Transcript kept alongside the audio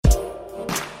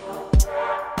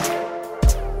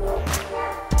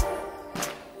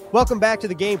Welcome back to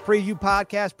the Game Preview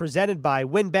Podcast presented by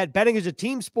WynnBET. Betting is a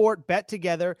team sport. Bet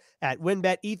together at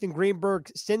WynnBET. Ethan Greenberg,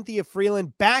 Cynthia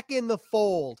Freeland back in the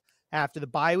fold after the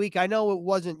bye week. I know it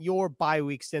wasn't your bye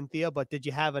week, Cynthia, but did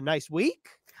you have a nice week?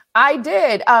 I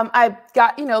did. I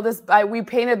got, we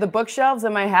painted the bookshelves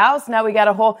in my house. Now we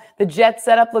got the Jet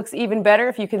setup looks even better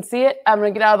if you can see it. I'm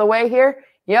going to get out of the way here.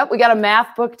 Yep, we got a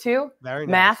math book too. Very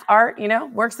nice. Math art,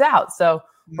 works out. So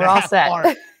we're all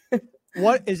set.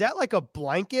 What is that, like a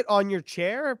blanket on your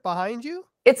chair behind you?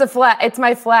 It's a flag. It's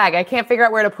my flag. I can't figure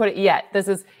out where to put it yet.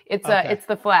 It's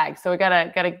the flag. So we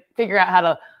gotta figure out how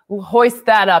to hoist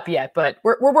that up yet. But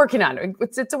we're working on it.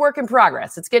 It's a work in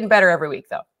progress. It's getting better every week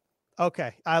though.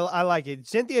 Okay, I like it.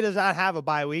 Cynthia does not have a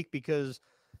bye week because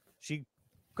she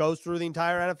goes through the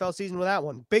entire NFL season with that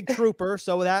one. Big trooper.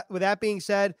 So with that being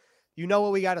said, you know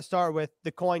what we got to start with,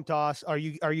 the coin toss. Are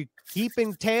you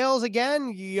keeping tails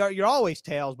again? You're always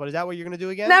tails, but is that what you're going to do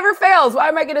again? Never fails. Why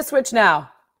am I going to switch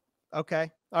now? Okay.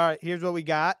 All right. Here's what we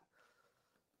got.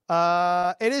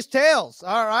 It is tails.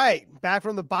 All right. Back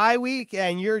from the bye week,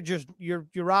 and you're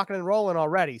rocking and rolling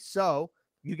already. So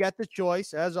you get the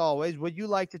choice, as always. Would you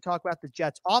like to talk about the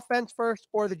Jets offense first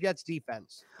or the Jets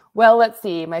defense? Well, let's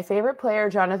see. My favorite player,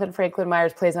 Jonathan Franklin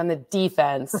Myers, plays on the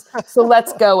defense. So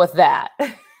let's go with that.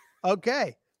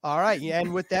 Okay. All right.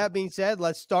 And with that being said,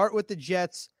 let's start with the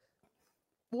Jets.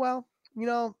 Well,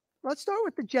 let's start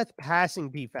with the Jets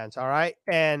passing defense. All right.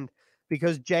 And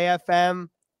because JFM,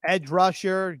 edge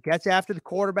rusher, gets after the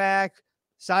quarterback,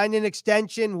 signed an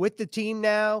extension with the team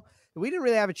now. We didn't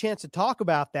really have a chance to talk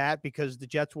about that because the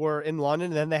Jets were in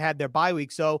London and then they had their bye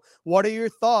week. So what are your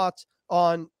thoughts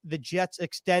on the Jets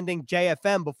extending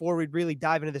JFM before we really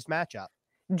dive into this matchup?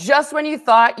 Just when you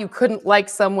thought you couldn't like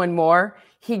someone more,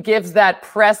 he gives that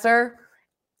presser.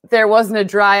 There wasn't a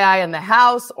dry eye in the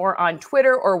house or on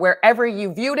Twitter or wherever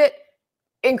you viewed it.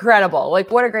 Incredible.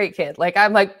 Like, what a great kid. Like,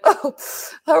 I'm like, oh,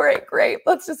 all right, great.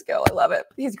 Let's just go. I love it.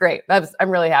 He's great. I'm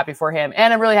really happy for him.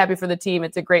 And I'm really happy for the team.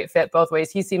 It's a great fit both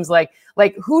ways. He seems like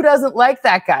who doesn't like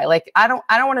that guy? Like, I don't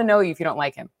want to know you if you don't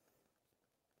like him.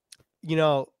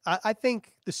 I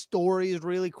think the story is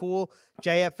really cool.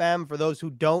 JFM, for those who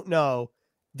don't know,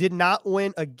 did not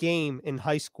win a game in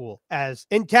high school, as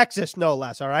in Texas, no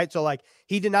less. All right. So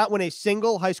he did not win a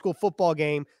single high school football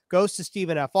game, goes to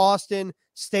Stephen F. Austin,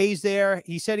 stays there.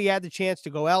 He said he had the chance to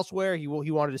go elsewhere. He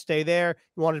wanted to stay there.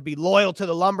 He wanted to be loyal to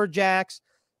the Lumberjacks.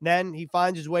 Then he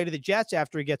finds his way to the Jets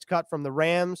after he gets cut from the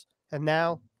Rams. And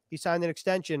now he signed an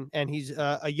extension and he's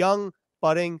a young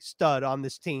budding stud on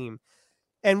this team.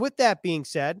 And with that being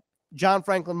said, John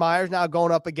Franklin Myers now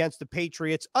going up against the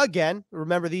Patriots again.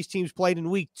 Remember, these teams played in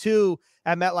week 2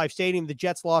 at MetLife Stadium. The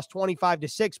Jets lost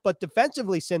 25-6, but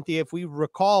defensively, Cynthia, if we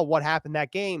recall what happened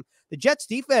that game, the Jets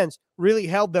defense really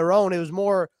held their own. It was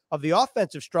more of the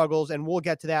offensive struggles, and we'll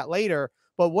get to that later.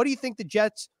 But what do you think the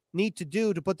Jets need to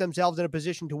do to put themselves in a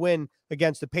position to win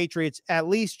against the Patriots, at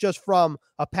least just from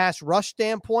a pass rush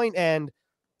standpoint and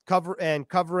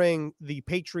covering the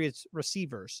Patriots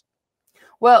receivers?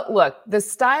 Well, look, the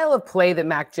style of play that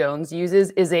Mac Jones uses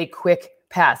is a quick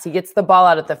pass. He gets the ball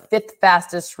out at the 5th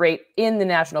fastest rate in the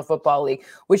National Football League,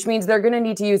 which means they're going to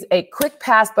need to use a quick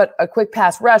pass, but a quick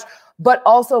pass rush, but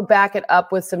also back it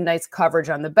up with some nice coverage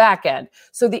on the back end.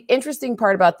 So the interesting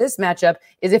part about this matchup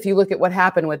is if you look at what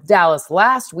happened with Dallas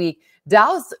last week,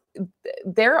 Dallas,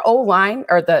 their O-line,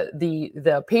 or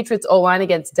the Patriots O-line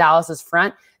against Dallas's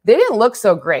front, they didn't look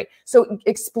so great. So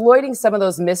exploiting some of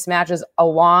those mismatches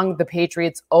along the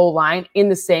Patriots O-line in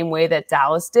the same way that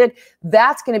Dallas did,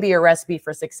 that's going to be a recipe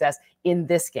for success in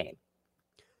this game.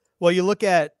 Well, you look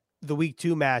at the week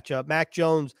 2 matchup, Mac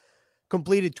Jones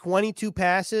completed 22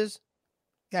 passes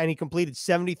and he completed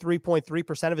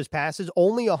 73.3% of his passes,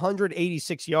 only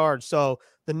 186 yards. So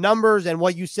the numbers and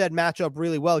what you said match up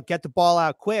really well. Get the ball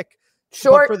out quick.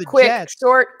 Short,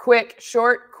 quick.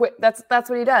 That's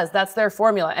what he does. That's their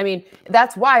formula. I mean,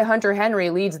 that's why Hunter Henry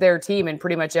leads their team in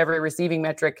pretty much every receiving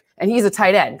metric, and he's a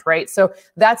tight end, right? So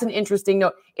that's an interesting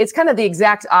note. It's kind of the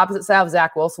exact opposite side of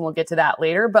Zach Wilson. We'll get to that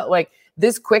later, but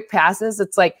this quick passes,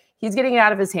 it's like he's getting it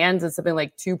out of his hands in something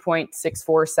like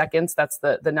 2.64 seconds. That's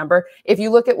the number. If you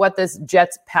look at what this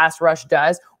Jets pass rush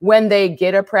does, when they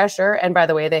get a pressure, and by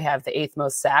the way, they have the 8th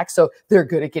most sacks, so they're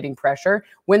good at getting pressure.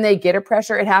 When they get a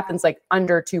pressure, it happens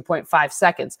under 2.5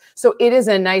 seconds. So it is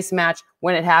a nice match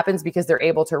when it happens because they're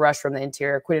able to rush from the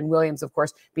interior. Quinnen Williams, of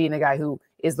course, being the guy who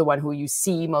is the one who you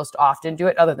see most often do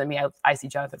it. Other than me, I see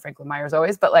Jonathan Franklin Myers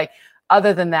always, but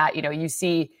other than that, you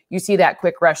see that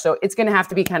quick rush. So it's going to have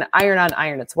to be kind of iron on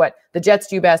iron. It's what the Jets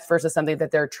do best versus something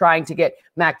that they're trying to get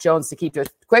Mac Jones to keep to a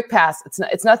quick pass.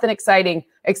 It's nothing exciting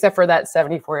except for that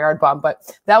 74-yard bomb,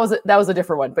 but that was a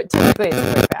different one. But typically it's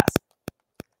a quick pass.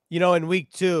 In week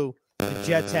 2, the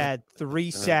Jets had 3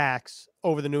 sacks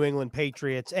over the New England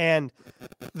Patriots. And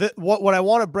what I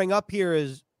want to bring up here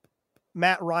is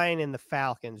Matt Ryan and the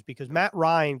Falcons, because Matt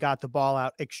Ryan got the ball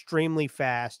out extremely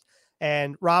fast.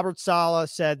 And Robert Saleh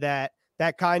said that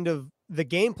kind of the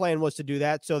game plan was to do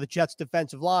that. So the Jets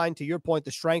defensive line, to your point,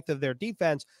 the strength of their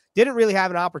defense, didn't really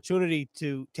have an opportunity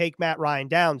to take Matt Ryan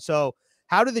down. So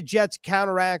how do the Jets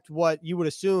counteract what you would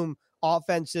assume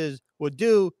offenses would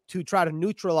do to try to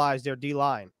neutralize their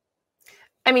D-line?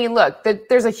 I mean, look,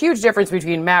 there's a huge difference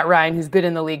between Matt Ryan, who's been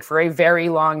in the league for a very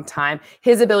long time,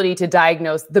 his ability to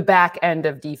diagnose the back end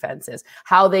of defenses,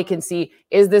 how they can see,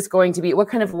 is this going to be, what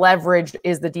kind of leverage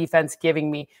is the defense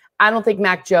giving me? I don't think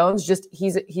Mac Jones,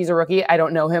 he's a rookie. I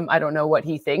don't know him. I don't know what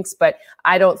he thinks, but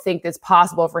I don't think it's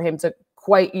possible for him to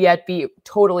quite yet be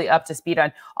totally up to speed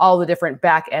on all the different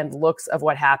back end looks of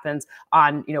what happens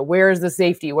on, where's the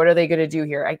safety? What are they going to do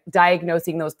here?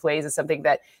 Diagnosing those plays is something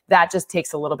that just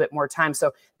takes a little bit more time.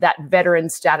 So that veteran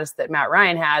status that Matt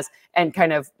Ryan has, and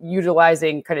kind of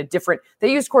utilizing kind of different,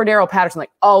 they use Cordero Patterson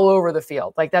like all over the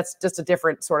field. Like that's just a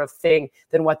different sort of thing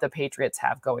than what the Patriots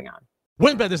have going on.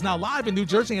 WynnBET is now live in New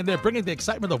Jersey, and they're bringing the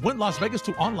excitement of Wynn Las Vegas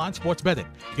to online sports betting.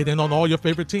 Get in on all your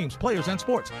favorite teams, players, and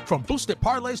sports, from boosted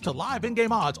parlays to live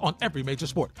in-game odds on every major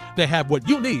sport. They have what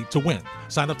you need to win.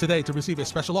 Sign up today to receive a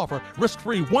special offer,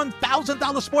 risk-free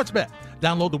 $1,000 sports bet.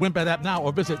 Download the WynnBET app now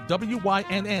or visit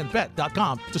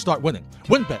wynnbet.com to start winning.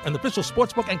 WynnBET, an official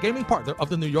sportsbook and gaming partner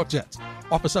of the New York Jets.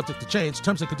 Offer subject to change.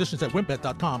 Terms and conditions at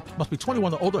wynnbet.com. Must be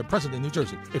 21 or older and present in New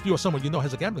Jersey. If you or someone you know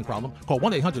has a gambling problem, call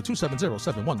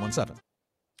 1-800-270-7117.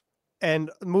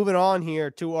 And moving on here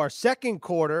to our second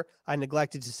quarter, I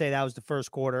neglected to say that was the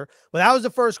first quarter. Well, that was the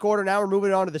first quarter. Now we're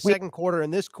moving on to the second quarter in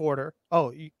this quarter.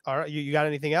 Oh, all right. You got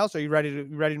anything else? Are you ready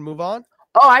to move on?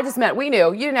 Oh, I just meant we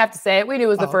knew. You didn't have to say it. We knew it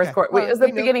was the first quarter. It was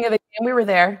the beginning of the game. We were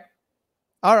there.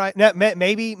 All right. Now,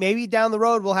 maybe down the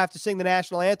road we'll have to sing the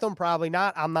national anthem. Probably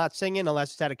not. I'm not singing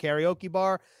unless it's at a karaoke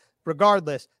bar.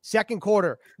 Regardless, second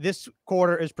quarter. This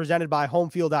quarter is presented by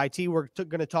Home Field IT. We're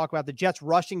going to talk about the Jets'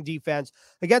 rushing defense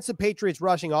against the Patriots'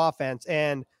 rushing offense.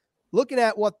 And looking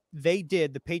at what they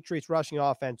did, the Patriots' rushing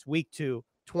offense, week 2,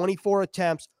 24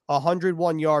 attempts,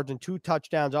 101 yards, and 2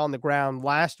 touchdowns on the ground.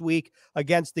 Last week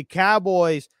against the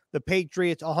Cowboys, the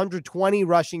Patriots, 120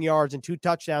 rushing yards and 2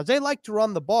 touchdowns. They like to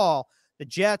run the ball. The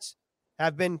Jets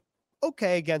have been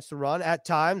okay against the run at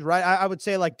times, right? I would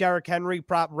say like Derrick Henry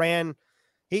ran.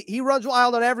 He runs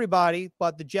wild on everybody,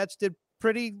 but the Jets did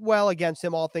pretty well against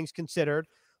him, all things considered.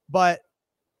 But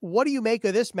what do you make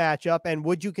of this matchup, and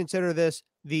would you consider this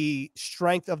the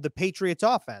strength of the Patriots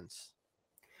offense?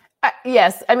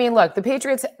 Yes. I mean, look, the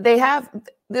Patriots, they have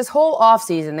this whole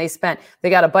offseason, they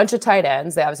got a bunch of tight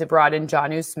ends. They obviously brought in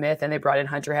Jonnu Smith and they brought in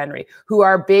Hunter Henry, who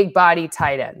are big body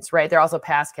tight ends, right? They're also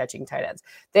pass catching tight ends.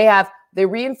 They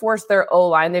reinforced their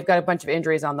O-line. They've got a bunch of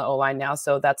injuries on the O-line now,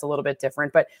 so that's a little bit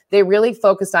different, but they really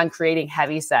focused on creating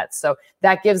heavy sets. So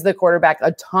that gives the quarterback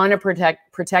a ton of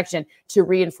protection to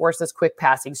reinforce this quick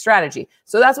passing strategy.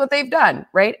 So that's what they've done,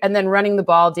 right? And then running the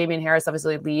ball, Damian Harris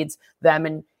obviously leads them,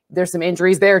 and there's some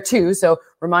injuries there too. So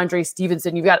Ramondre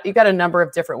Stevenson, you've got a number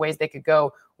of different ways they could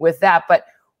go with that. But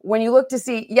when you look to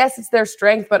see, yes, it's their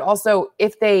strength, but also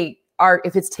if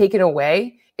it's taken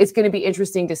away, it's going to be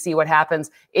interesting to see what happens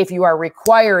if you are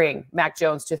requiring Mac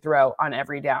Jones to throw on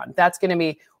every down. That's going to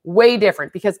be way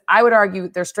different, because I would argue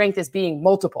their strength is being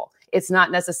multiple. It's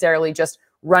not necessarily just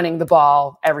running the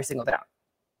ball every single down.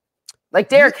 Like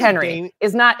Derrick Henry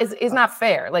is not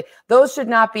fair. Like those should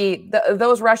not be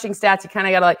those rushing stats. You kind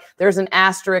of got to like, there's an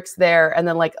asterisk there, and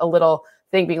then like a little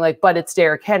thing being like, but it's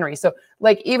Derrick Henry. So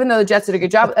like, even though the Jets did a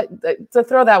good job, to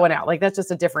throw that one out, like that's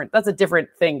a different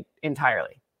thing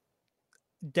entirely.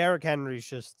 Derrick Henry's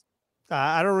just,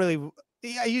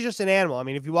 he's just an animal. I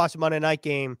mean, if you watch the Monday night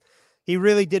game, he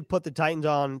really did put the Titans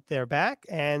on their back,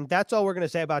 and that's all we're going to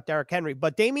say about Derrick Henry.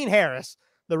 But Damian Harris,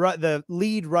 the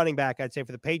lead running back, I'd say,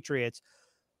 for the Patriots,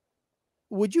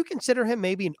 would you consider him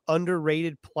maybe an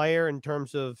underrated player in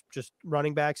terms of just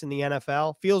running backs in the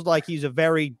NFL? Feels like he's a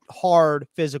very hard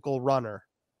physical runner.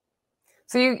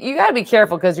 So you got to be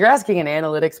careful, because you're asking an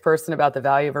analytics person about the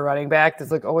value of a running back.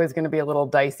 It's like always going to be a little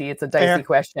dicey. It's a dicey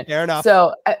question. Fair enough.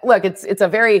 So look, it's a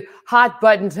very hot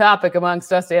button topic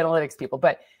amongst us analytics people,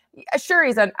 but sure,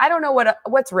 I don't know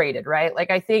what's rated, right?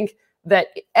 Like I think that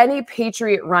any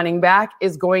Patriot running back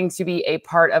is going to be a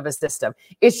part of a system.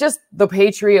 It's just the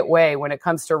Patriot way when it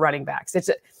comes to running backs. It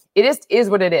is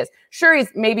what it is. Sure, he's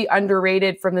maybe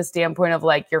underrated from the standpoint of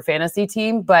like your fantasy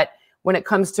team, but when it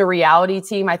comes to reality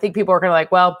team, I think people are going to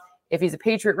like, well, if he's a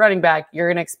Patriot running back, you're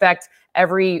going to expect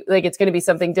it's going to be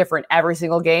something different every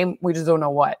single game. We just don't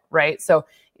know what, right? So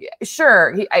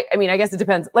Sure. I mean, I guess it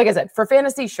depends. Like I said, for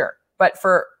fantasy, sure. But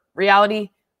for reality,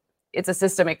 it's a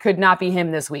system. It could not be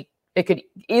him this week. It could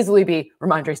easily be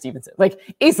Ramondre Stevenson.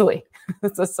 Like, easily.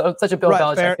 It's such a Bill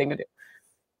Belichick thing to do.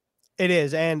 It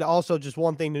is. And also just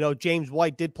one thing to note, James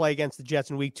White did play against the Jets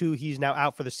in week 2. He's now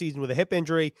out for the season with a hip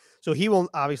injury. So he will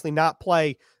obviously not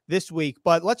play this week.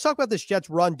 But let's talk about this Jets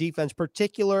run defense,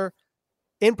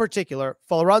 in particular,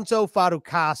 Florenzo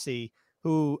Fatukasi,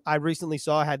 who I recently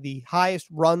saw had the highest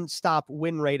run stop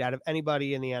win rate out of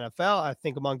anybody in the NFL, I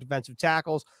think among defensive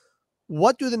tackles.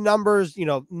 What do the numbers,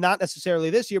 not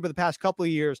necessarily this year, but the past couple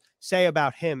of years, say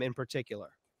about him in particular?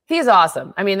 He's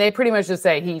awesome. I mean, they pretty much just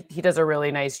say he does a really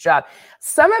nice job.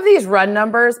 Some of these run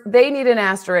numbers, they need an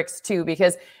asterisk too,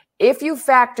 because if you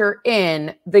factor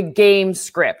in the game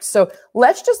script. So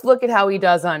let's just look at how he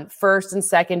does on first and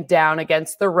second down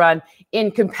against the run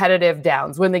in competitive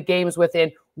downs when the game's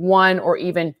within 1 or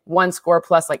even 1 score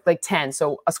plus like 10.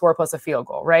 So a score plus a field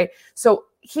goal, right? So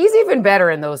he's even better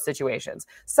in those situations.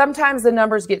 Sometimes the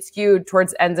numbers get skewed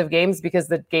towards ends of games because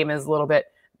the game is a little bit,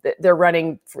 they're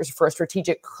running for a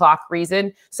strategic clock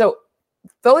reason. So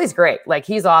Philly's great. Like,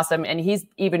 he's awesome. And he's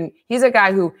a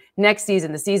guy who next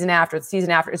season, the season after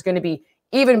is going to be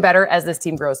even better as this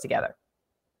team grows together.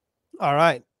 All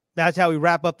right. That's how we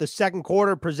wrap up the second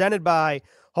quarter presented by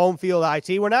Home Field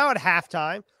IT. We're now at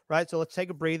halftime, right? So let's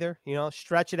take a breather,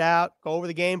 stretch it out, go over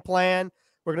the game plan.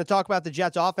 We're going to talk about the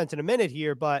Jets offense in a minute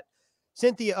here, but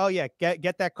Cynthia,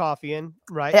 get that coffee in,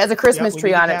 right? It has a Christmas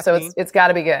tree on it, so it's got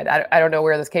to be good. I don't know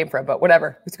where this came from, but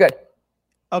whatever. It's good.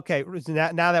 Okay,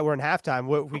 now that we're in halftime,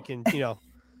 we can,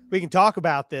 we can talk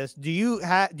about this. Do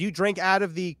you drink out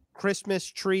of the Christmas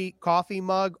tree coffee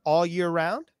mug all year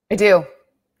round? I do.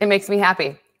 It makes me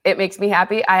happy.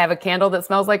 I have a candle that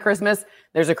smells like Christmas.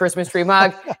 There's a Christmas tree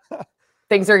mug.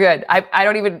 Things are good. I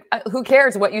don't even, who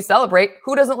cares what you celebrate?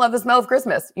 Who doesn't love the smell of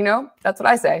Christmas? That's what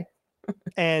I say.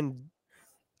 And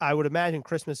I would imagine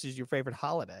Christmas is your favorite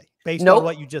holiday based on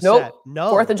what you just said.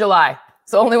 No. 4th of July.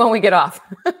 It's the only one we get off.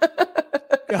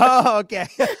 Oh, okay.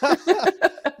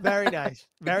 Very nice.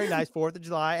 Very nice. 4th of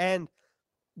July. And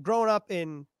growing up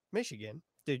in Michigan,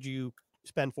 did you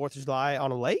spend 4th of July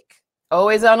on a lake?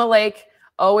 Always on a lake.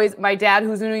 Always. My dad,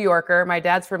 who's a New Yorker, my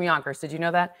dad's from Yonkers. Did you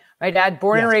know that? My dad,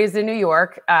 born and raised in New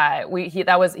York.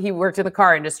 He worked in the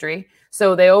car industry.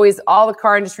 So all the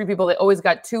car industry people, they always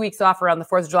got 2 weeks off around the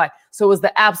 4th of July. So it was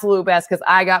the absolute best because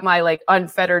I got my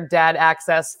unfettered dad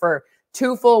access for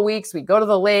 2 full weeks. We'd go to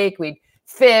the lake, we'd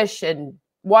fish and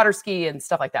water ski and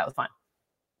stuff like that. It was fun.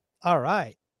 All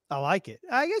right. I like it.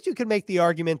 I guess you could make the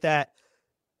argument that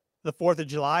the 4th of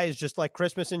July is just like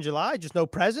Christmas in July, just no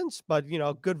presents, but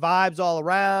good vibes all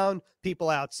around, people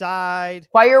outside.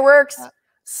 Fireworks,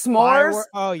 s'mores,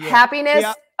 happiness,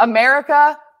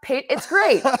 America. It's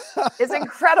great. It's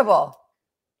incredible.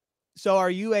 So are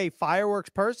you a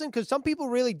fireworks person? Because some people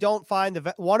really don't find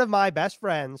one of my best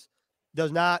friends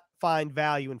does not find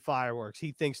value in fireworks.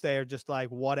 He thinks they are just like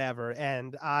whatever.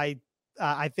 And I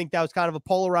think that was kind of a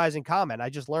polarizing comment. I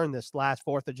just learned this last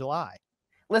 4th of July.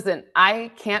 Listen,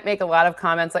 I can't make a lot of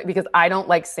comments because I don't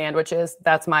like sandwiches.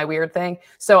 That's my weird thing.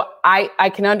 So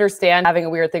I can understand having a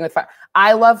weird thing with fire.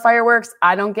 I love fireworks.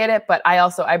 I don't get it, but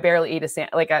I barely eat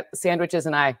sandwiches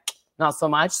and I not so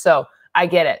much. So I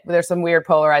get it. There's some weird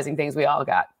polarizing things we all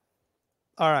got.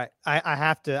 All right. I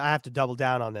have to double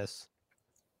down on this.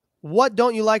 What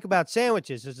don't you like about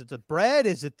sandwiches? Is it the bread?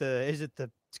 Is it the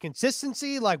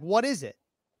consistency? Like, what is it?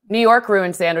 New York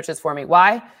ruined sandwiches for me.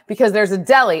 Why? Because there's a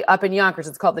deli up in Yonkers.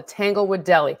 It's called the Tanglewood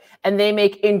Deli. And they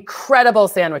make incredible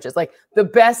sandwiches, like the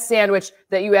best sandwich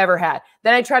that you ever had.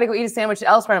 Then I try to go eat a sandwich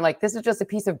elsewhere. And I'm like, this is just a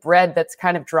piece of bread that's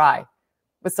kind of dry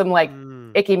with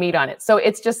some icky meat on it. So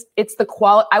it's the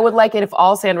quality. I would like it if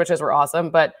all sandwiches were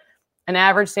awesome, but an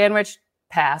average sandwich,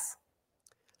 pass.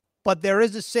 But there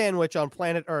is a sandwich on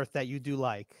planet Earth that you do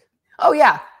like. Oh,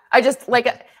 yeah. I just like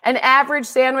an average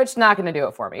sandwich, not going to do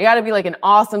it for me. You got to be like an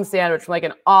awesome sandwich from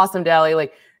an awesome deli.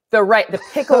 Like the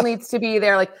pickle needs to be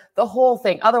there, like the whole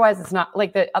thing. Otherwise, it's not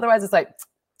otherwise it's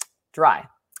dry.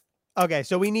 Okay.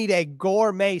 So we need a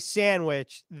gourmet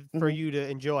sandwich for you to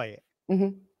enjoy it.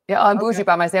 Mm-hmm. Yeah. I'm bougie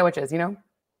about my sandwiches,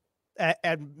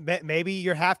 And maybe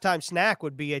your halftime snack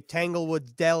would be a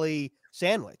Tanglewood Deli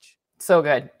sandwich. So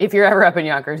good. If you're ever up in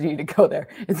Yonkers, you need to go there.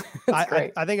 It's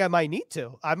great. I think I might need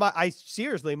to. I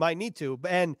seriously might need to.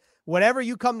 And whenever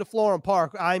you come to Florham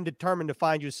Park, I'm determined to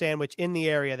find you a sandwich in the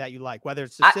area that you like, whether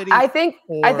it's the city. I think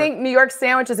New York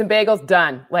sandwiches and bagels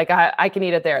done. I can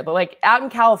eat it there. But out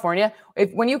in California,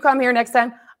 when you come here next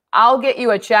time, I'll get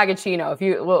you a Chagachino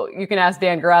you can ask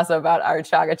Dan Grasso about our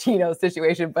Chagachino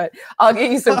situation, but I'll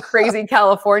get you some crazy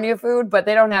California food, but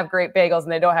they don't have great bagels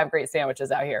and they don't have great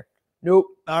sandwiches out here. Nope.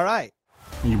 All right.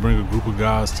 You bring a group of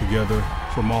guys together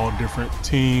from all different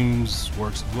teams,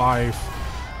 works of life,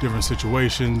 different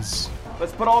situations.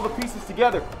 Let's put all the pieces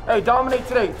together. Hey, dominate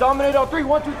today. Dominate on 3.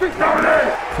 1, 2, 3.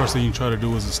 Dominate! First thing you try to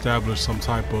do is establish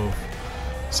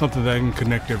something that can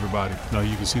connect everybody.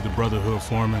 You can see the brotherhood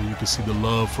forming. You can see the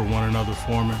love for one another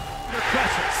forming.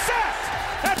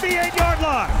 Sacked at the 8-yard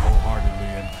line.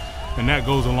 Wholeheartedly. And that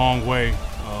goes a long way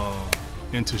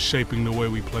into shaping the way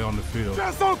we play on the field.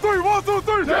 Just on 3. 1, 2,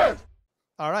 3. Yes.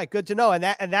 All right, good to know. And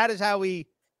that is how we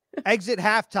exit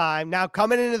halftime. Now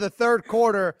coming into the third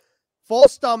quarter, full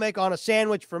stomach on a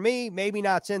sandwich for me. Maybe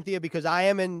not Cynthia, because I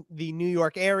am in the New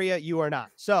York area. You are not.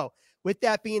 So with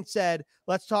that being said,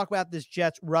 let's talk about this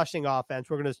Jets rushing offense.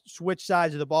 We're going to switch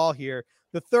sides of the ball here.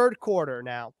 The third quarter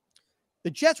now. The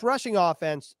Jets rushing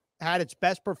offense had its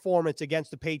best performance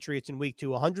against the Patriots in week 2,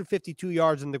 152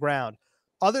 yards on the ground.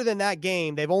 Other than that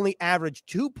game, they've only averaged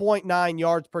 2.9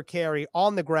 yards per carry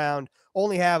on the ground,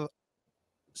 only have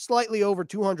slightly over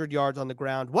 200 yards on the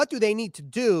ground. What do they need to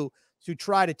do to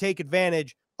try to take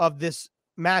advantage of this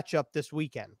matchup this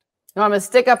weekend? Now, I'm going to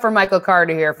stick up for Michael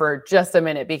Carter here for just a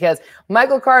minute, because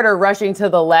Michael Carter rushing to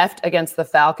the left against the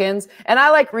Falcons, and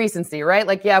I like recency, right?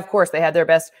 Like, yeah, of course, they had their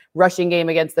best rushing game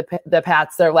against the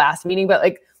Pats their last meeting,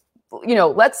 but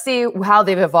let's see how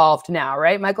they've evolved now,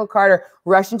 right? Michael Carter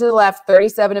rushing to the left,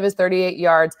 37 of his 38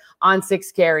 yards on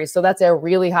 6 carries. So that's a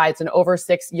really high. It's an over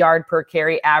 6 yard per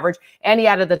carry average. And he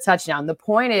added the touchdown. The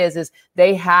point is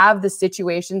they have the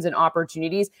situations and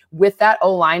opportunities with that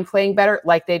O-line playing better,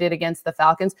 like they did against the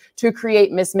Falcons, to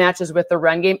create mismatches with the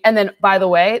run game. And then, by the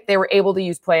way, they were able to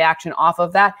use play action off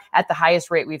of that at the highest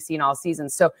rate we've seen all season.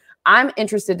 So I'm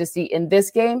interested to see in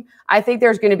this game. I think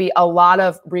there's going to be a lot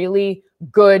of really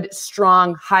good,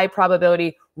 strong, high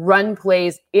probability run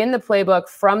plays in the playbook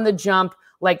from the jump.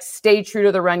 Like, stay true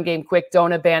to the run game quick.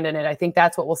 Don't abandon it. I think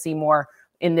that's what we'll see more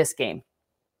in this game.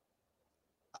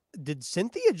 Did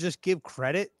Cynthia just give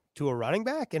credit to a running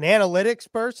back? An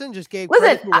analytics person just gave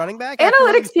credit to a running back?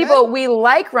 Analytics people, we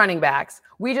like running backs.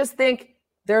 We just think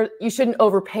you shouldn't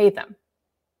overpay them.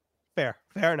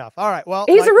 Fair enough. All right. Well,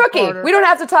 he's a rookie. Carter. We don't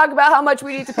have to talk about how much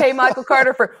we need to pay Michael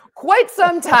Carter for quite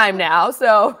some time now.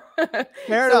 So,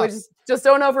 fair enough. We just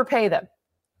don't overpay them.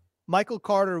 Michael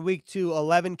Carter, week 2,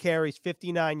 11 carries,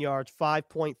 59 yards,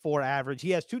 5.4 average. He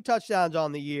has 2 touchdowns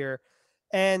on the year.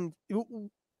 And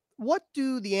what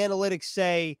do the analytics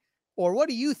say, or what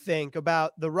do you think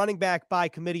about the running back by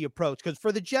committee approach? Because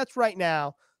for the Jets right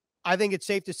now, I think it's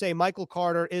safe to say Michael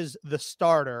Carter is the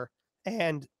starter.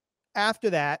 And after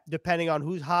that, depending on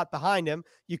who's hot behind him,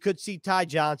 you could see Ty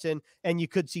Johnson and you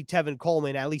could see Tevin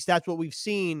Coleman. At least that's what we've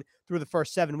seen through the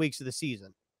first 7 weeks of the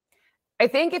season. I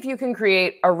think if you can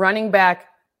create a running back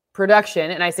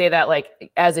production, and I say that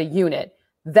like as a unit,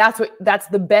 that's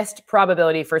the best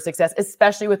probability for success,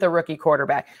 especially with a rookie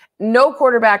quarterback. No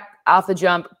quarterback off the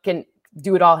jump can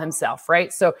do it all himself,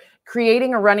 right? So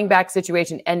creating a running back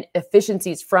situation and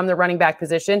efficiencies from the running back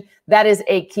position, that is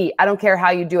a key. I don't care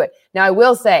how you do it. Now, I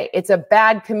will say it's a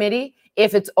bad committee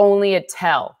if it's only a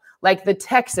tell. Like the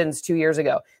Texans 2 years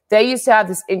ago, they used to have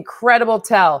this incredible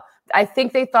tell. I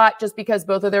think they thought just because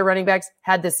both of their running backs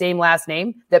had the same last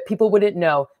name that people wouldn't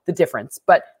know the difference,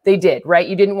 but they did, right?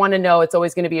 You didn't want to know it's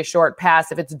always going to be a short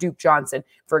pass if it's Duke Johnson,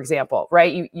 for example,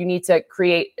 right? You need to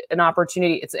create an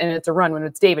opportunity. It's a run when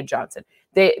it's David Johnson.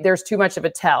 There's too much of a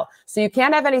tell. So you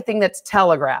can't have anything that's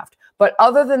telegraphed. But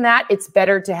other than that, it's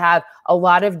better to have a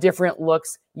lot of different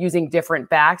looks using different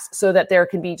backs so that there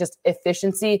can be just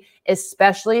efficiency,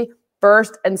 especially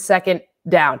first and second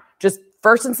down. Just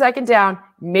first and second down,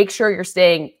 make sure you're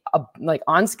staying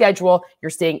on schedule. You're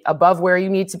staying above where you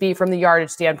need to be from the yardage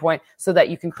standpoint so that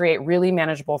you can create really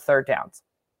manageable third downs.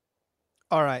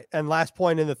 All right. And last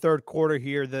point in the third quarter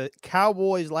here, the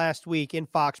Cowboys last week in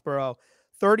Foxborough,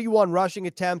 31 rushing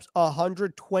attempts,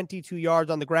 122 yards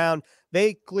on the ground.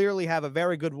 They clearly have a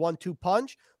very good 1-2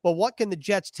 punch, but what can the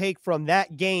Jets take from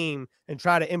that game and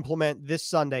try to implement this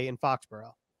Sunday in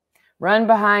Foxborough? Run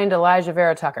behind Elijah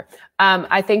Vera Tucker.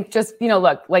 I think just,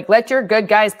 let your good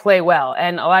guys play well.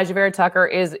 And Elijah Vera Tucker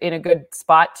is in a good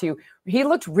spot to he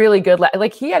looked really good.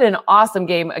 Like he had an awesome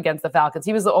game against the Falcons.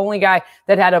 He was the only guy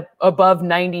that had a above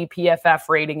 90 PFF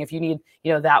rating. If you need,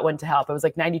 that one to help, it was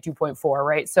like 92.4,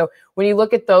 right? So when you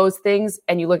look at those things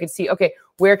and you look and see, okay,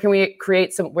 where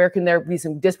can there be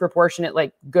some disproportionate,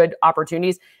 like good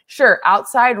opportunities? Sure.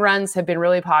 Outside runs have been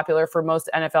really popular for most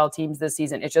NFL teams this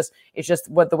season. It's just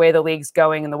what the way the league's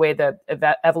going and the way the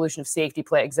evolution of safety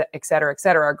play, et cetera,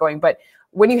 are going. But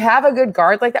when you have a good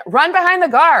guard like that, run behind the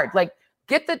guard, like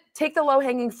take the low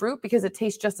hanging fruit because it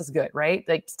tastes just as good, right?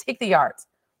 Like just take the yards.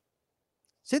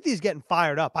 Cynthia's getting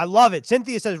fired up. I love it.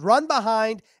 Cynthia says, run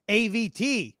behind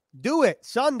AVT. Do it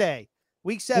Sunday,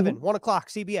 week 7, 1 o'clock,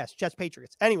 CBS, Jets,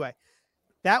 Patriots. Anyway,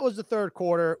 that was the third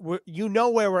quarter. You know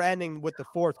where we're ending with the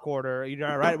fourth quarter,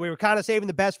 right? We were kind of saving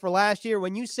the best for last year.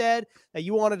 When you said that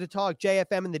you wanted to talk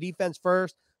JFM and the defense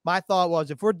first, my thought was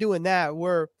if we're doing that,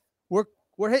 we're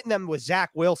hitting them with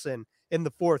Zach Wilson in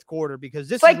the fourth quarter because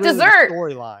this is like really dessert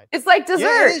storyline. It's like dessert.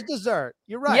 Yeah, it is dessert.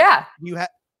 You're right. Yeah.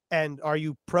 And are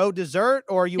you pro dessert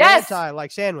or are you anti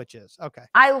like sandwiches? Okay.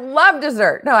 I love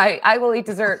dessert. No, I will eat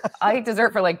dessert. I eat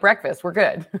dessert for like breakfast. We're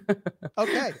good.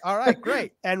 Okay. All right.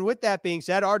 Great. And with that being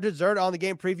said, our dessert on the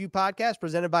game preview podcast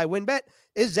presented by WynnBET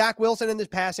is Zach Wilson in this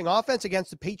passing offense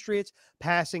against the Patriots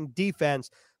passing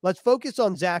defense. Let's focus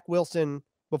on Zach Wilson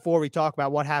before we talk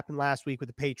about what happened last week with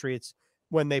the Patriots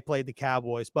when they played the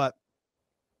Cowboys. But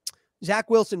Zach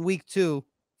Wilson, week 2,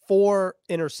 4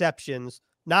 interceptions.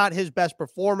 Not his best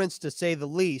performance, to say the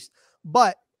least,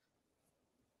 but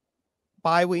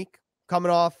bye week,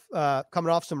 coming off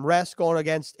some rest, going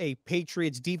against a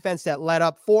Patriots defense that led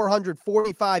up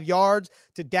 445 yards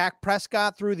to Dak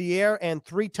Prescott through the air and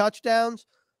 3 touchdowns.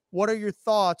 What are your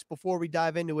thoughts before we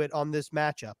dive into it on this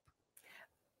matchup?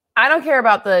 I don't care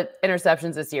about the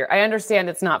interceptions this year. I understand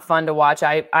it's not fun to watch.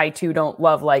 I too don't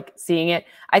love seeing it.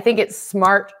 I think it's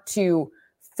smart to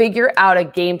figure out a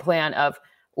game plan of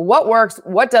what works,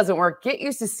 what doesn't work. Get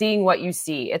used to seeing what you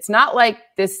see. It's not like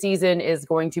this season is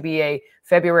going to be a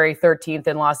February 13th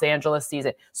in Los Angeles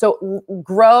season. So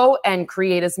grow and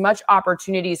create as much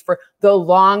opportunities for the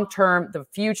long term, the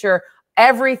future,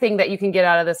 everything that you can get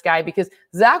out of this guy, because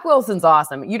Zach Wilson's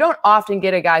awesome. You don't often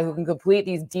get a guy who can complete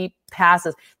these deep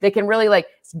passes that can really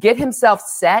get himself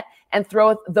set and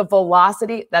throw the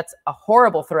velocity. That's a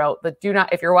horrible throw. But do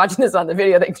not, if you're watching this on the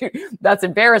video, that's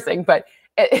embarrassing. But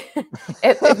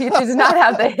if he does not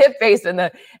have the hip base and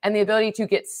the ability to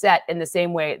get set in the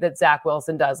same way that Zach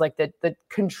Wilson does, like the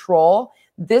control,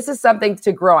 this is something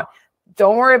to grow on.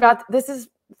 Don't worry about this. Is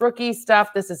rookie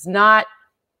stuff. This is not.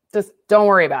 Just don't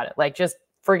worry about it. Just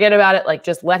forget about it.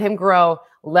 Just let him grow.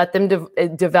 Let them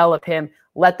develop him.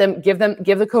 Let them give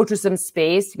the coaches some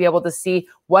space to be able to see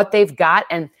what they've got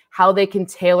and how they can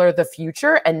tailor the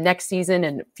future and next season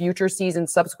and future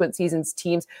seasons, subsequent seasons,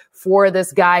 teams for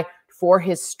this guy, for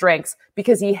his strengths,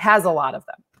 because he has a lot of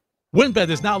them. WynnBET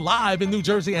is now live in New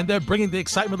Jersey, and they're bringing the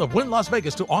excitement of Wynn Las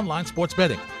Vegas to online sports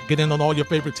betting. Get in on all your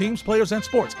favorite teams, players, and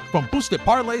sports, from boosted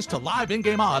parlays to live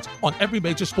in-game odds on every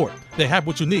major sport. They have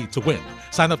what you need to win.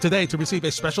 Sign up today to receive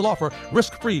a special offer,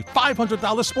 risk-free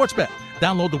 $500 sports bet.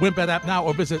 Download the WynnBET app now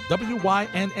or visit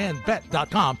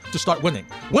wynnbet.com to start winning.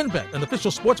 WynnBET, an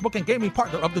official sportsbook and gaming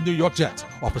partner of the New York Jets.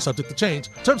 Offer subject to change.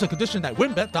 Terms and conditions at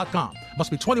wynnbet.com. Must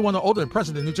be 21 or older and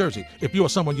present in New Jersey. If you or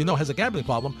someone you know has a gambling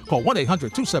problem, call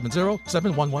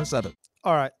 1-800-270-7117.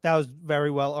 All right, that was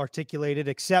very well articulated,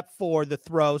 except for the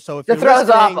throw. So if the throw is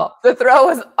awful, the throw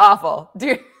was awful,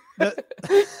 dude.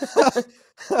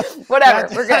 Whatever,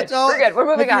 we're good. We're good. We're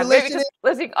moving on. Maybe just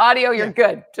listening audio, you're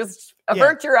good. Just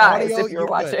avert your eyes if you're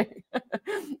watching.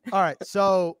 All right,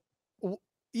 so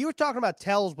you were talking about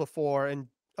tells before and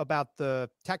about the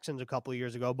Texans a couple of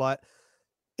years ago, but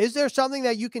is there something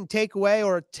that you can take away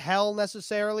or tell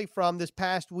necessarily from this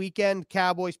past weekend,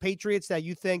 Cowboys, Patriots, that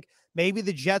you think maybe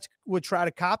the Jets would try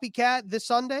to copycat this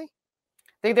Sunday?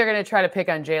 I think they're going to try to pick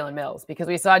on Jalen Mills because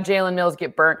we saw Jalen Mills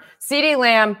get burnt. CeeDee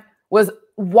Lamb was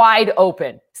wide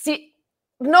open.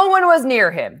 No one was near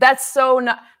him. That's so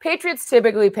not. Patriots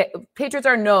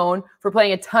are known for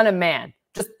playing a ton of man,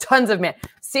 just tons of man.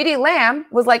 CeeDee Lamb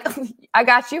was like, I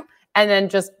got you. And then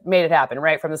just made it happen,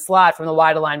 right? From the slot, from the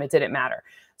wide alignment, didn't matter.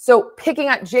 So picking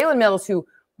out Jalen Mills, who,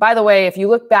 by the way, if you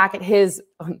look back at his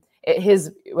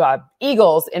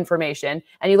Eagles information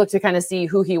and you look to kind of see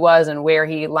who he was and where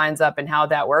he lines up and how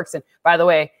that works. And by the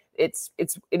way, it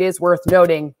is worth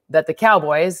noting that the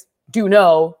Cowboys do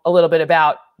know a little bit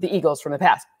about the Eagles from the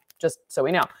past, just so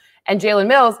we know. And Jalen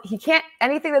Mills, he can't,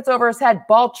 anything that's over his head,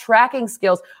 ball tracking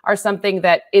skills are something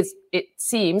that is, it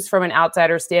seems from an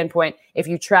outsider standpoint, if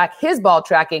you track his ball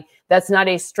tracking, that's not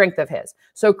a strength of his.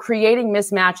 So creating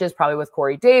mismatches, probably with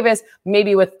Corey Davis,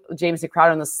 maybe with Jamison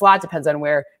Crowder in the slot, depends on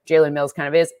where Jalen Mills kind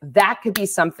of is. That could be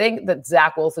something that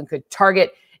Zach Wilson could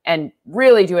target and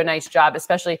really do a nice job,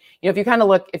 especially, if you kind of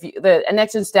look, the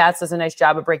Next Gen Stats does a nice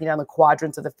job of breaking down the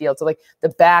quadrants of the field. So like the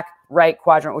back right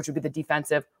quadrant, which would be the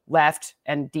defensive left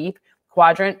and deep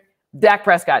quadrant, Dak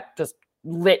Prescott just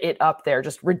lit it up there,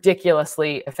 just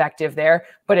ridiculously effective there.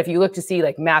 But if you look to see,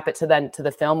 like, map it to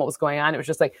the film, what was going on, it was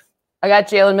just like, I got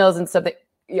Jalen Mills and something.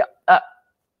 Yeah.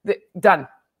 Done.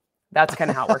 That's kind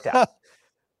of how it worked out.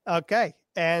 Okay.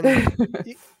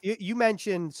 And you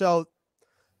mentioned, so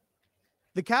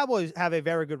the Cowboys have a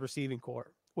very good receiving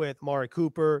core with Amari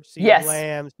Cooper, CeeDee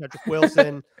Lamb, Cedric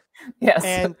Wilson. Yes.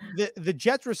 And the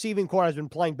Jets receiving core has been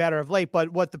playing better of late, but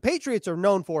what the Patriots are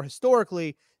known for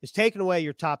historically is taking away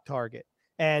your top target.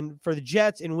 And for the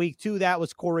Jets in week 2, that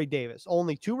was Corey Davis.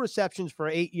 Only 2 receptions for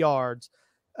 8 yards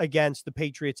against the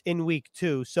Patriots in week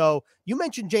 2. So you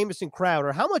mentioned Jamison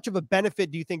Crowder. How much of a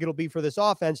benefit do you think it'll be for this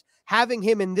offense having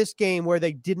him in this game where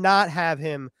they did not have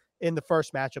him in the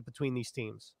first matchup between these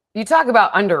teams? You talk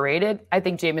about underrated. I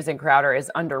think Jamison Crowder is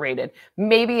underrated.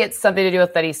 Maybe it's something to do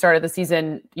with that he started the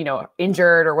season,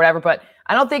 injured or whatever, but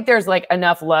I don't think there's like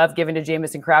enough love given to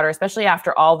Jamison Crowder, especially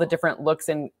after all the different looks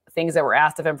and things that were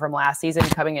asked of him from last season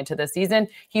coming into this season.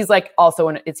 He's like also,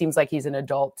 it seems like he's an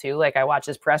adult too. Like I watch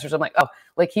his pressers, I'm like, oh,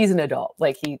 like he's an adult.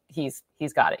 Like he's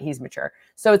got it. He's mature.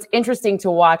 So it's interesting to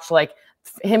watch like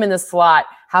him in the slot,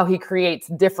 how he creates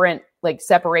different like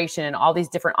separation and all these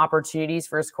different opportunities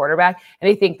for his quarterback. And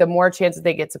I think the more chances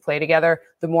they get to play together,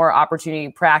 the more opportunity,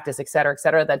 practice, et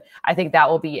cetera, then I think that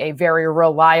will be a very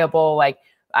reliable, like,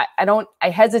 I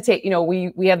hesitate,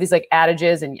 we have these like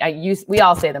adages and we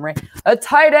all say them, right? A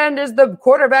tight end is the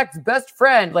quarterback's best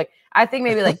friend. Like, I think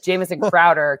maybe like Jamison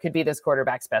Crowder could be this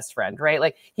quarterback's best friend, right?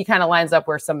 Like he kind of lines up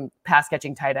where some pass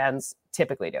catching tight ends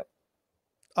typically do.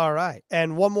 All right.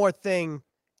 And one more thing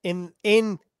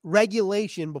in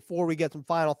regulation before we get some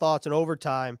final thoughts in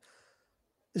overtime,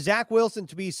 Zach Wilson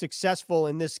to be successful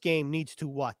in this game needs to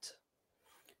what?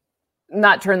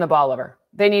 Not turn the ball over.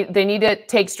 They need to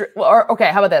take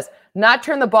okay, how about this? Not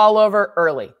turn the ball over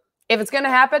early. If it's going to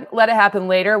happen, let it happen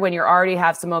later when you already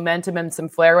have some momentum and some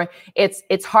flair.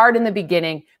 It's hard in the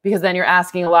beginning because then you're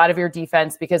asking a lot of your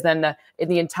defense because then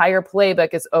the entire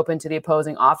playbook is open to the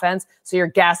opposing offense. So you're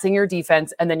gassing your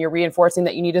defense and then you're reinforcing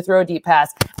that you need to throw a deep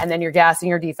pass and then you're gassing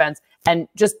your defense and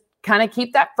just kind of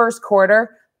keep that first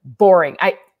quarter boring.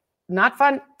 Not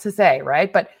fun to say,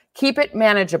 right? But keep it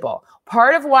manageable.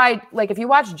 Part of why, like if you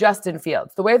watch Justin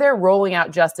Fields, the way they're rolling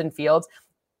out Justin Fields,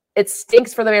 it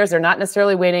stinks for the Bears. They're not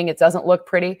necessarily winning. It doesn't look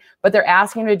pretty, but they're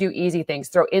asking him to do easy things.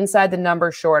 Throw inside the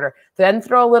number shorter, then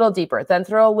throw a little deeper, then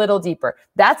throw a little deeper.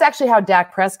 That's actually how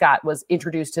Dak Prescott was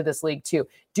introduced to this league too.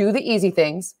 Do the easy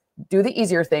things, do the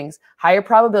easier things, higher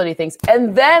probability things,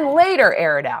 and then later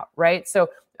air it out, right? So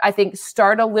I think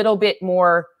start a little bit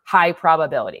more high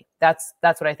probability. That's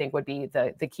what I think would be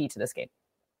the key to this game.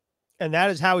 And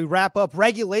that is how we wrap up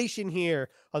regulation here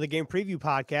on the Game Preview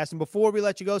Podcast. And before we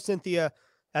let you go, Cynthia,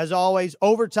 as always,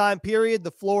 overtime period, the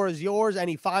floor is yours.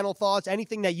 Any final thoughts,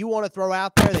 anything that you want to throw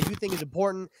out there that you think is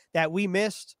important that we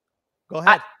missed? Go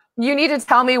ahead. You need to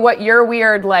tell me what your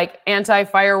weird, like,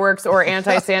 anti-fireworks or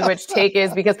anti-sandwich take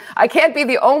is, because I can't be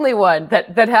the only one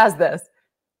that has this.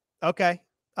 Okay.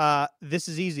 This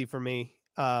is easy for me.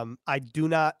 I do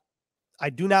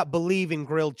not believe in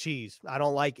grilled cheese. I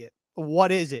don't like it.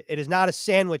 What is it? It is not a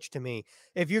sandwich to me.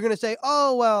 If you're going to say,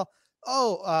 well,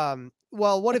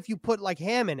 what if you put like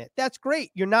ham in it? That's great.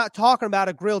 You're not talking about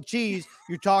a grilled cheese.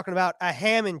 You're talking about a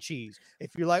ham and cheese.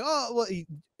 If you're like,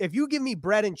 if you give me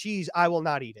bread and cheese, I will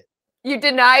not eat it. You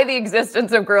deny the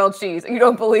existence of grilled cheese. You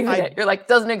don't believe in it. You're like,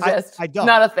 doesn't exist. I don't.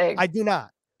 Not a thing. I do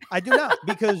not.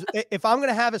 Because if I'm going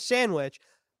to have a sandwich,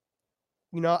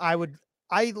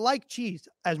 I like cheese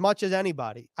as much as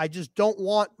anybody. I just don't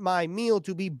want my meal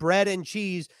to be bread and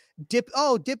cheese. Dip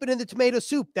it in the tomato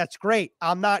soup. That's great.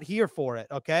 I'm not here for it.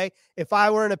 Okay. If I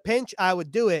were in a pinch, I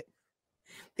would do it.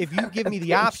 If you give me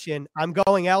the option, I'm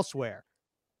going elsewhere.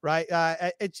 Right.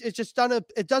 It's just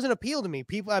it doesn't appeal to me.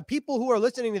 People who are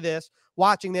listening to this,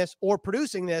 watching this, or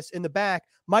producing this in the back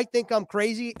might think I'm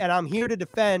crazy, and I'm here to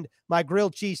defend my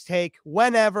grilled cheese take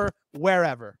whenever,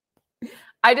 wherever.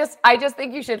 I just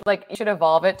think you should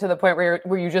evolve it to the point where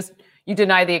you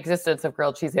deny the existence of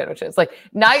grilled cheese sandwiches. Like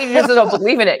now you just don't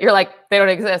believe in it. You're like, they don't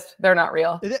exist. They're not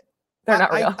real. They're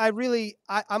not real.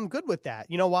 I'm good with that.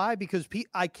 You know why? Because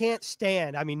I can't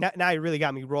stand. I mean, now you really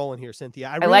got me rolling here, Cynthia.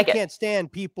 I really can't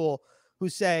stand people who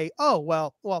say, "Oh,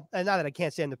 well," and not that I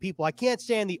can't stand the people. I can't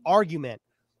stand the argument.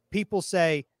 People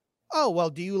say, "Oh, well,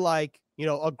 do you like,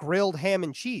 a grilled ham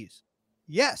and cheese?"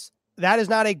 Yes, that is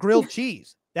not a grilled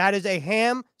cheese. That is a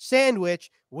ham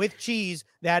sandwich with cheese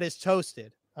that is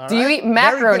toasted. Do you eat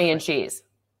macaroni and cheese?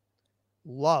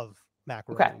 Love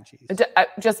macaroni and cheese.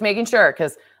 Just making sure,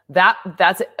 because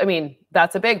that's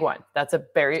a big one. That's a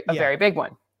very big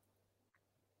one.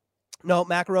 No,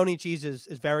 macaroni and cheese is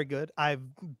very good.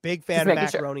 I'm a big fan of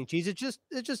macaroni and cheese. It's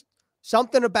just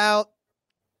something about,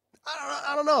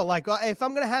 I don't know. Like, if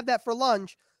I'm going to have that for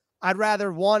lunch, I'd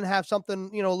rather have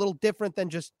something, a little different than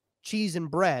just cheese and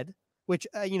bread, which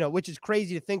is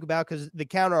crazy to think about, because the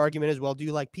counter argument is, well, do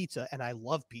you like pizza? And I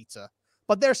love pizza,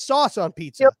 but there's sauce on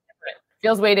pizza.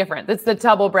 Feels way different. It's the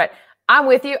double bread. I'm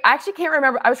with you. I actually can't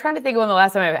remember. I was trying to think of when the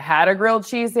last time I had a grilled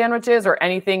cheese sandwiches or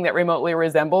anything that remotely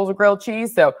resembles a grilled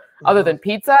cheese. So other than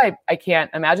pizza, I can't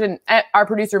imagine. Our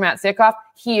producer, Matt Sickoff,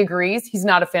 he agrees. He's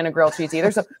not a fan of grilled cheese either.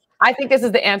 So I think this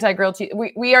is the anti-grilled cheese.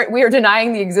 We are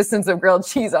denying the existence of grilled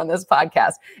cheese on this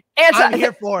podcast. I'm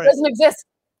here for it. It doesn't exist.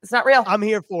 It's not real. I'm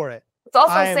here for it. It's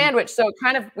also a sandwich. So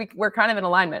we're kind of in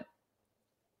alignment.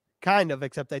 Kind of,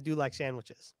 except I do like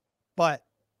sandwiches.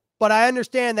 But I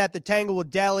understand that the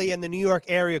Tanglewood Deli and the New York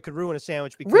area could ruin a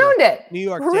sandwich, because ruined it. New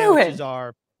York sandwiches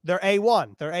they're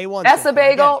A1. They're A1. Essa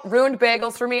bagel ruined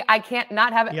bagels for me. I can't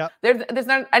not have it. Yep. There's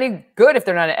not any good if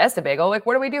they're not an Essa bagel. Like,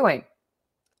 what are we doing?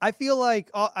 I feel like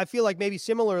maybe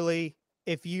similarly,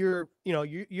 if you're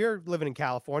living in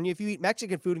California, if you eat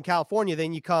Mexican food in California,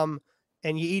 then you come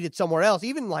and you eat it somewhere else.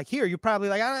 Even like here, you're probably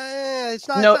like, it's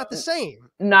not the same.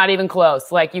 Not even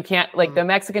close. Like, you can't, like, the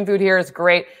Mexican food here is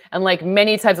great. And like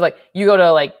many types of, like, you go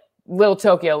to like Little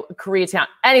Tokyo, Koreatown,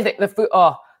 anything, the food,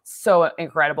 so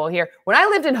incredible here. When I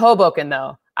lived in Hoboken,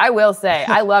 though, I will say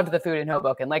I loved the food in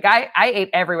Hoboken. Like, I ate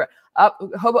everywhere. I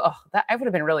would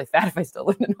have been really fat if I still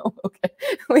lived in Hoboken.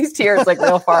 At least here it's like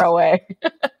real far away.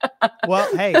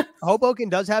 Well, hey, Hoboken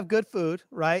does have good food,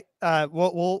 right?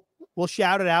 We'll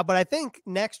shout it out, but I think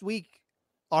next week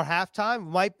our halftime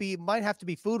might have to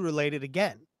be food related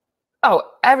again. Oh,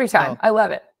 every time. I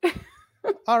love it.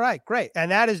 All right, great.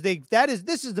 And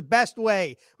this is the best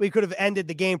way we could have ended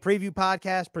the game preview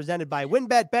podcast presented by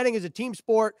WynnBET. Betting is a team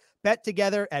sport. Bet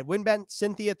together at WynnBET.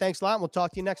 Cynthia, thanks a lot. We'll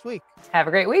talk to you next week. Have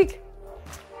a great week.